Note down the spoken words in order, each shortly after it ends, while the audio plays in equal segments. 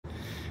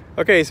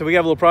Okay, so we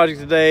got a little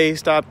project today.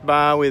 Stopped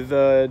by with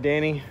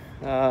Danny.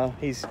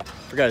 He's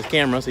forgot his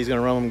camera, so he's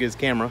gonna run home and get his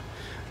camera.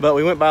 But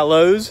we went by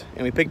Lowe's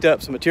and we picked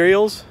up some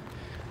materials.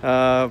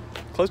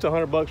 Close to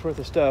 $100 worth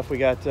of stuff. We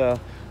got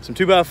some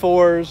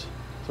 2x4s,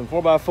 some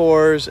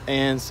 4x4s,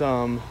 and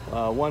some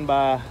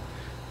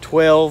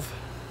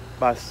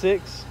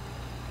 1x12x6.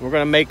 We're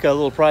gonna make a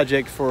little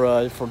project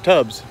for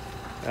tubs.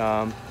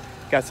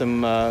 Got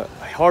some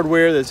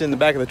hardware that's in the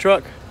back of the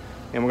truck,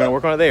 and we're gonna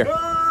work on it there.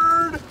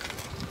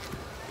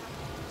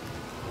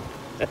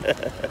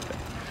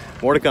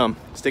 More to come.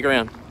 Stick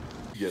around.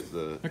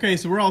 Okay,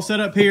 so we're all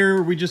set up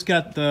here. We just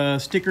got the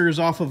stickers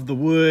off of the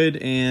wood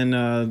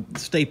and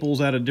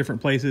staples out of different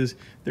places.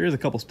 There is a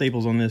couple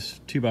staples on this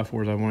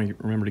 2x4s I want to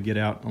remember to get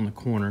out on the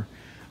corner.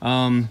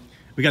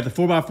 We got the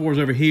 4x4s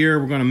over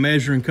here. We're going to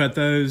measure and cut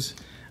those.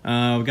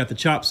 We've got the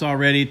chop saw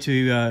ready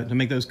to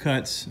make those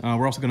cuts.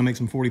 We're also going to make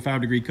some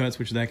 45-degree cuts,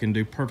 which that can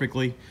do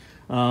perfectly.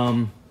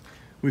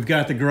 We've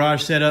got the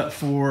garage set up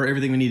for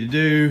everything we need to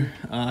do.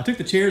 I took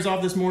the chairs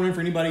off this morning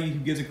for anybody who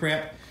gives a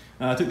crap.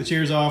 I took the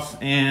chairs off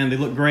and they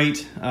look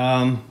great.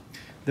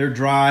 They're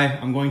dry.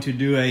 I'm going to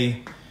do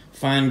a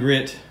fine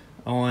grit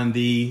on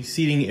the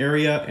seating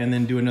area and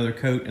then do another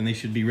coat, and they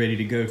should be ready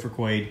to go for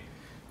Quade.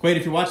 Quade,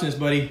 if you're watching this,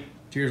 buddy,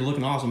 chairs are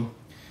looking awesome.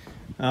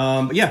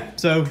 But yeah,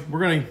 so we're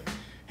gonna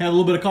have a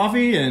little bit of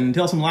coffee and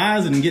tell some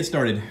lies and get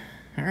started.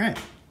 All right.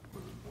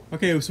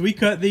 Okay, so we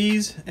cut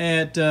these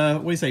at,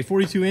 what do you say,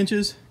 42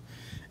 inches?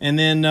 And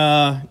then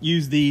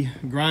use the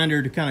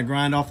grinder to kind of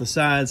grind off the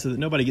sides so that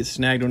nobody gets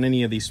snagged on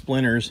any of these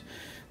splinters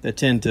that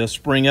tend to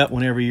spring up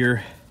whenever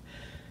you're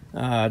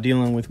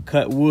dealing with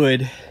cut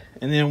wood.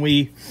 And then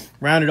we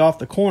rounded off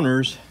the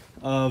corners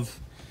of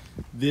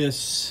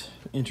this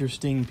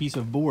interesting piece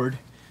of board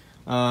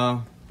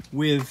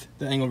with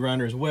the angle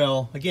grinder as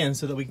well, again,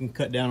 so that we can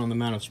cut down on the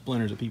amount of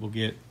splinters that people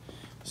get.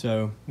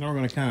 So now we're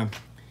going to kind of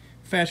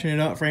fashion it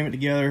up, frame it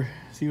together,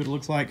 see what it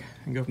looks like,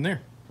 and go from there.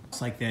 It's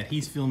like that.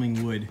 He's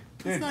filming wood.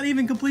 It's not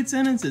even complete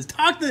sentences.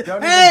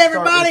 Hey,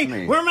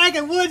 everybody! We're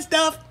making wood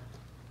stuff.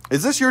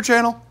 Is this your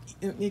channel?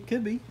 It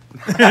could be.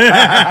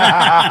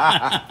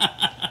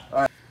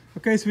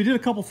 Okay, so we did a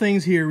couple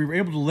things here. We were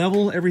able to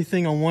level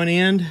everything on one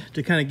end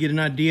to kind of get an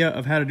idea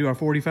of how to do our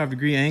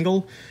 45-degree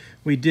angle.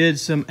 We did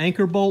some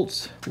anchor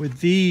bolts with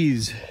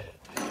these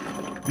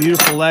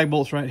beautiful lag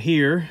bolts right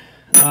here.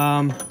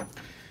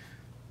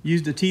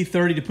 Used a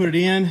T30 to put it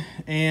in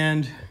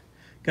and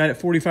got it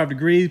 45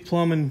 degrees,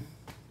 plumbing.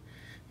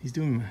 He's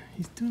doing my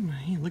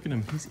hand. Look at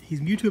him. He's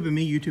YouTubing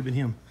me, YouTubing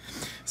him.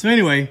 So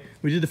anyway,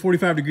 we did the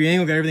 45-degree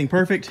angle, got everything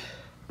perfect.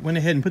 Went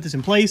ahead and put this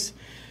in place.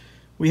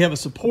 We have a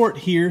support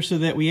here so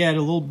that we add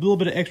a little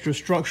bit of extra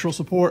structural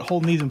support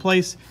holding these in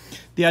place.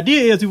 The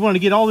idea is we want to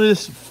get all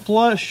this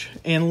flush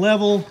and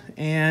level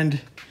and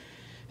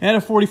at a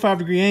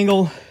 45-degree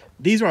angle.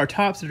 These are our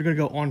tops that are going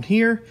to go on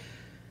here.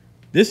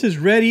 This is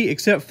ready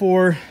except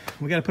for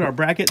we got to put our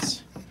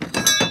brackets.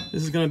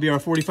 This is going to be our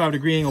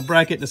 45-degree angle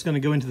bracket that's going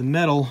to go into the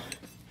metal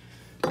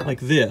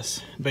like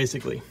this,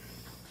 basically.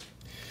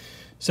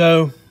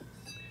 So,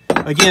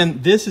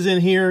 again, this is in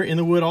here in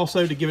the wood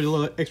also to give it a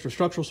little extra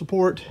structural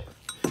support.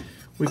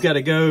 We've got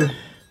to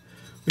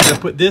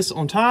put this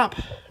on top.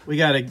 We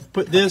got to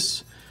put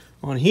this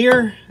on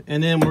here,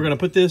 and then we're going to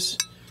put this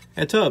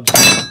at tubs.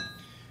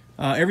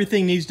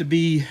 Everything needs to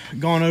be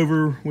gone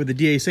over with the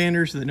DA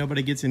sander so that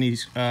nobody gets any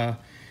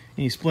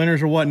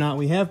splinters or whatnot.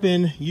 We have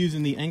been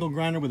using the angle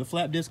grinder with a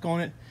flat disc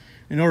on it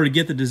in order to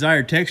get the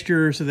desired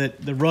texture so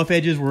that the rough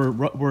edges were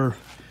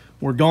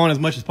gone as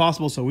much as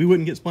possible so we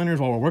wouldn't get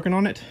splinters while we're working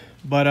on it.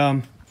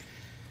 But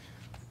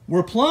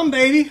we're plumb,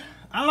 baby.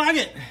 I like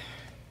it.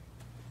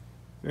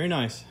 Very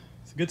nice.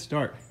 It's a good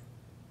start.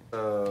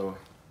 So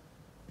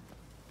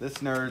this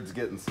nerd's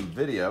getting some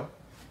video.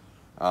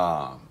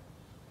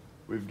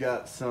 We've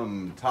got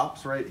some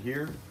tops right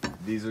here.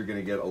 These are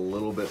gonna get a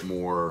little bit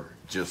more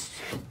just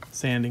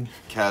sanding,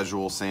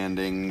 casual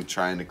sanding,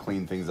 trying to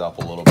clean things up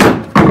a little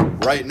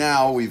bit. Right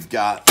now we've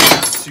got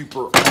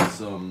super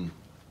awesome,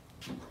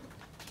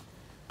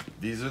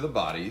 these are the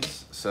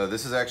bodies. So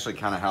this is actually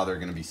kind of how they're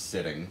gonna be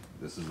sitting.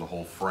 This is the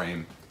whole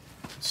frame.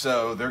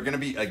 So they're gonna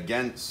be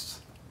against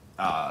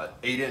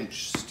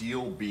 8-inch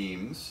steel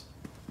beams.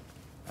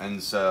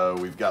 And so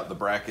we've got the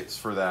brackets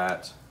for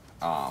that.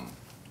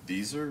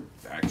 These are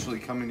actually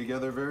coming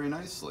together very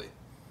nicely.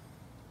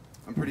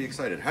 I'm pretty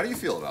excited. How do you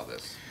feel about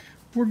this?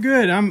 We're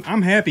good.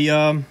 I'm happy.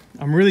 I'm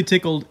really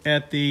tickled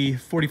at the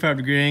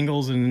 45-degree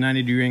angles and the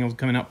 90-degree angles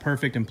coming out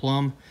perfect and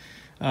plumb.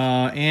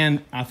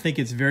 And I think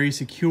it's very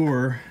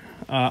secure.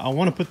 I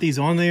want to put these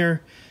on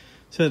there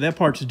so that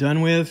part's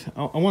done with.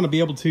 I want to be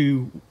able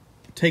to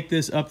take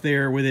this up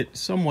there with it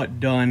somewhat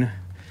done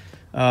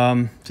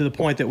to the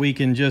point that we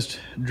can just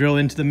drill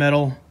into the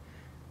metal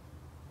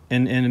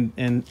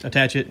and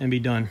attach it and be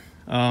done.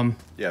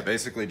 Yeah,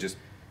 basically just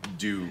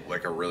do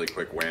like a really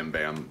quick wham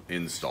bam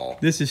install.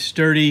 This is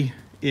sturdy.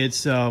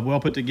 It's well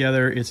put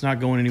together. It's not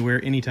going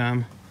anywhere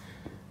anytime.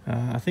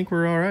 I think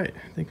we're all right.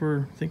 I think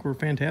we're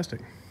fantastic.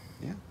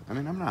 Yeah, I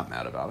mean, I'm not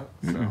mad about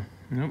it. So.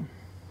 Nope.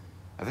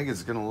 I think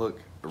it's gonna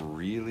look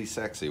really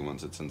sexy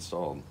once it's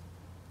installed.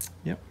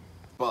 Yep.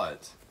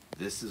 But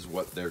this is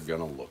what they're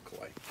gonna look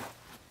like.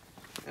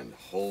 And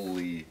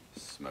holy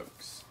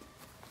smokes.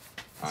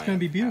 It's gonna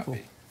be beautiful.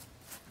 Happy.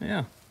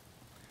 Yeah.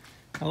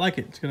 I like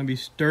it. It's gonna be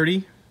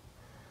sturdy.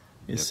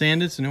 It's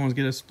sanded so no one's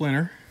get a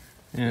splinter.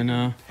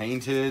 And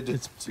painted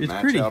to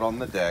match pretty. Out on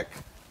the deck.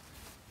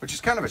 Which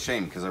is kind of a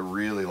shame because I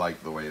really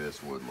like the way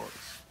this wood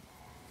looks.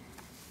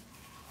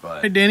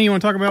 But hey Danny, you wanna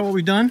talk about what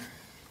we've done?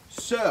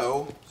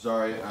 So,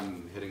 sorry,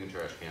 I'm hitting a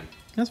trash can.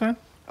 That's fine.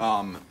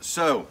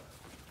 So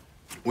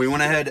we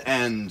went ahead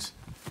and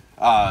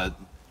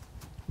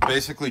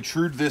basically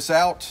trued this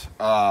out,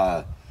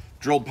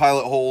 drilled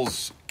pilot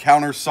holes,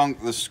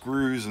 countersunk the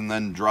screws, and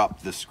then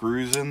dropped the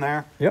screws in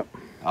there. Yep.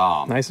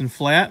 Nice and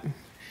flat.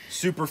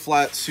 Super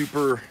flat,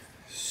 super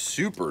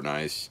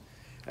nice.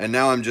 And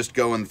now I'm just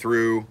going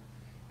through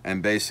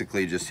and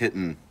basically just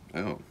hitting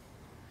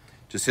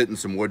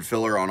some wood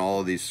filler on all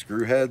of these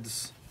screw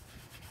heads,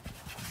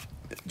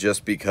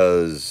 just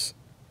because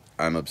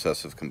I'm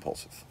obsessive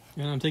compulsive.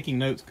 And I'm taking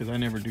notes because I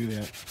never do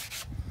that.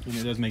 And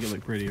it does make it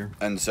look prettier.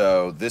 And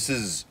so this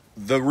is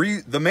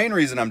the main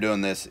reason I'm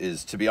doing this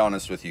is, to be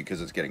honest with you,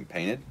 because it's getting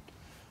painted.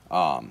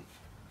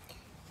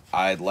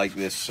 I'd like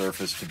this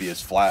surface to be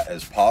as flat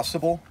as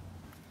possible.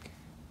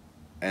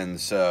 And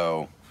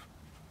so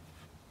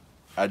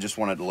I just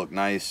want it to look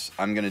nice.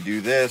 I'm going to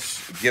do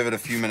this, give it a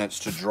few minutes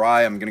to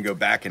dry. I'm going to go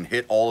back and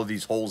hit all of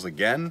these holes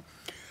again,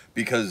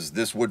 because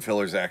this wood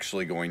filler is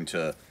actually going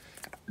to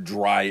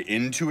dry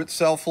into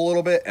itself a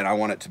little bit, and I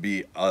want it to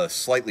be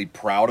slightly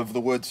proud of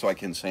the wood so I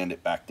can sand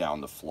it back down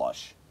to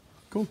flush.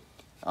 Cool.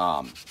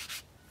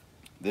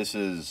 This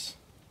is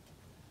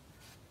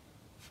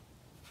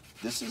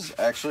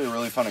actually a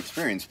really fun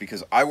experience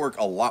because I work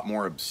a lot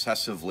more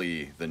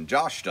obsessively than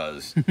Josh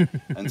does.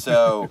 And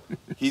so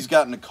he's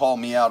gotten to call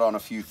me out on a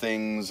few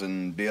things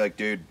and be like,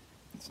 dude,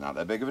 it's not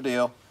that big of a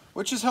deal,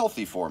 which is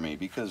healthy for me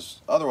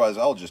because otherwise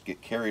I'll just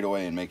get carried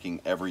away in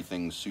making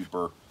everything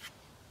super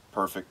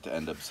perfect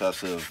and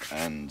obsessive,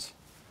 and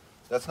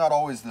that's not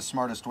always the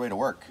smartest way to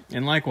work.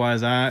 And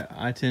likewise,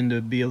 I tend to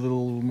be a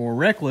little more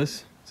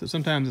reckless, so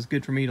sometimes it's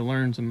good for me to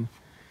learn some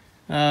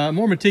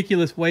more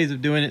meticulous ways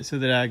of doing it so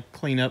that I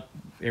clean up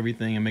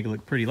everything and make it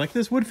look pretty. Like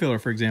this wood filler,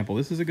 for example.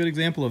 This is a good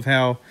example of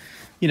how,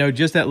 you know,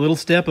 just that little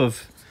step of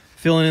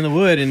filling in the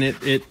wood, and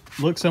it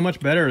looks so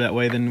much better that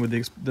way than with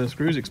the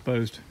screws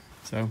exposed.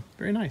 So,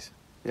 very nice.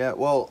 Yeah,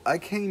 well, I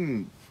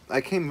came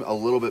a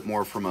little bit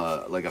more from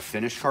a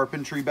finish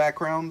carpentry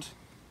background.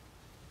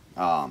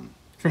 From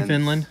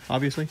Finland,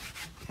 obviously.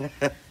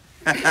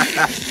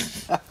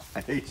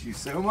 I hate you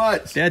so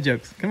much. Dad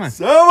jokes, come on.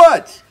 So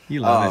much.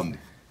 You love it.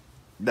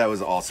 That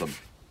was awesome.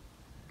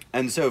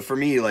 And so for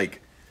me,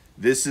 like,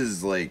 this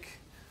is like,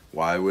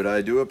 why would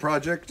I do a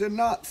project and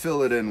not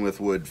fill it in with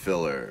wood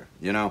filler?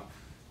 You know,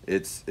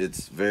 it's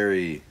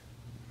very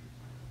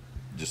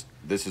just,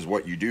 this is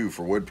what you do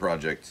for wood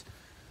projects.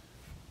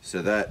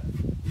 So that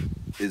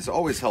is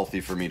always healthy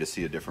for me to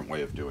see a different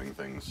way of doing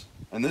things.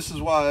 And this is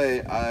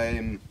why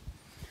I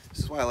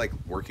like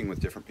working with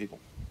different people.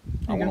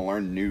 I want to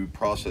learn new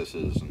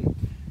processes and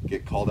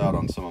get called out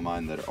on some of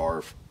mine that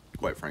are,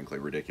 quite frankly,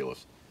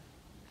 ridiculous.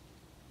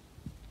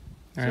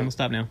 All right, we'll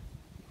stop now.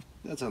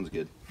 That sounds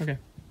good. Okay.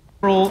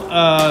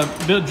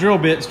 Drill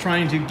bits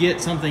trying to get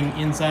something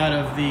inside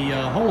of the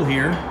hole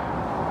here.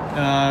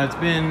 It's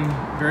been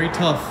very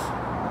tough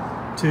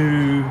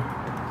to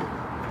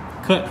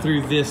cut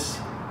through this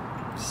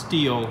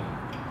steel.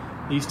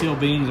 These steel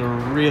beams are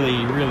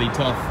really, really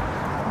tough.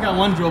 I've got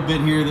one drill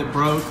bit here that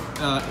broke.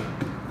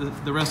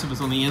 The rest of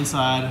it's on the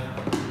inside.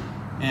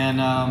 And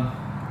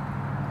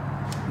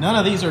none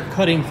of these are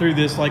cutting through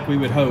this like we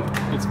would hope.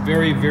 It's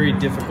very, very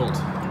difficult.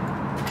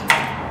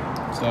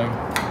 So,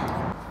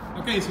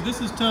 okay, so this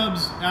is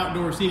Tubbs'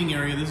 outdoor seating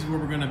area. This is where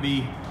we're going to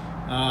be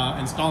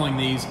installing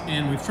these.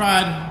 And we've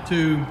tried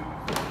to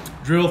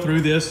drill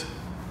through this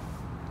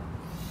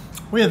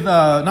with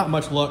not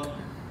much luck.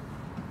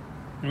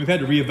 And we've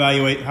had to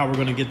reevaluate how we're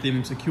going to get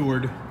them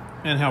secured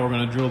and how we're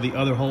going to drill the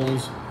other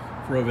holes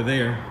for over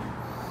there.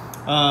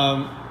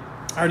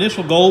 Our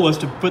initial goal was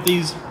to put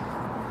these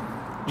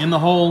in the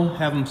hole,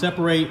 have them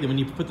separate, and when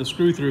you put the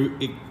screw through,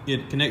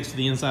 it connects to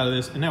the inside of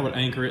this, and that would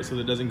anchor it so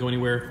that it doesn't go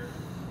anywhere.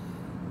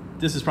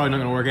 This is probably not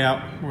going to work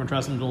out. We're going to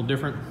try something a little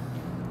different.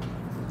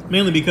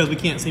 Mainly because we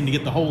can't seem to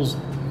get the holes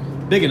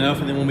big enough,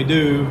 and then when we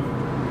do,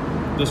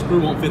 the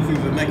screw won't fit through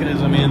the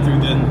mechanism and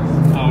through then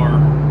our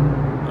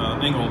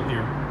angle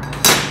here.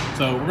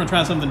 So we're going to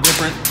try something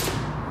different.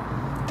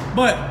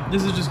 But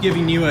this is just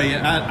giving you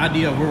an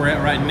idea of where we're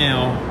at right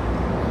now.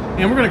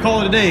 And we're going to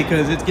call it a day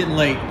because it's getting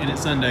late and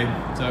it's Sunday.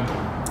 So,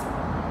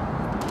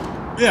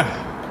 yeah,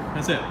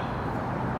 that's it.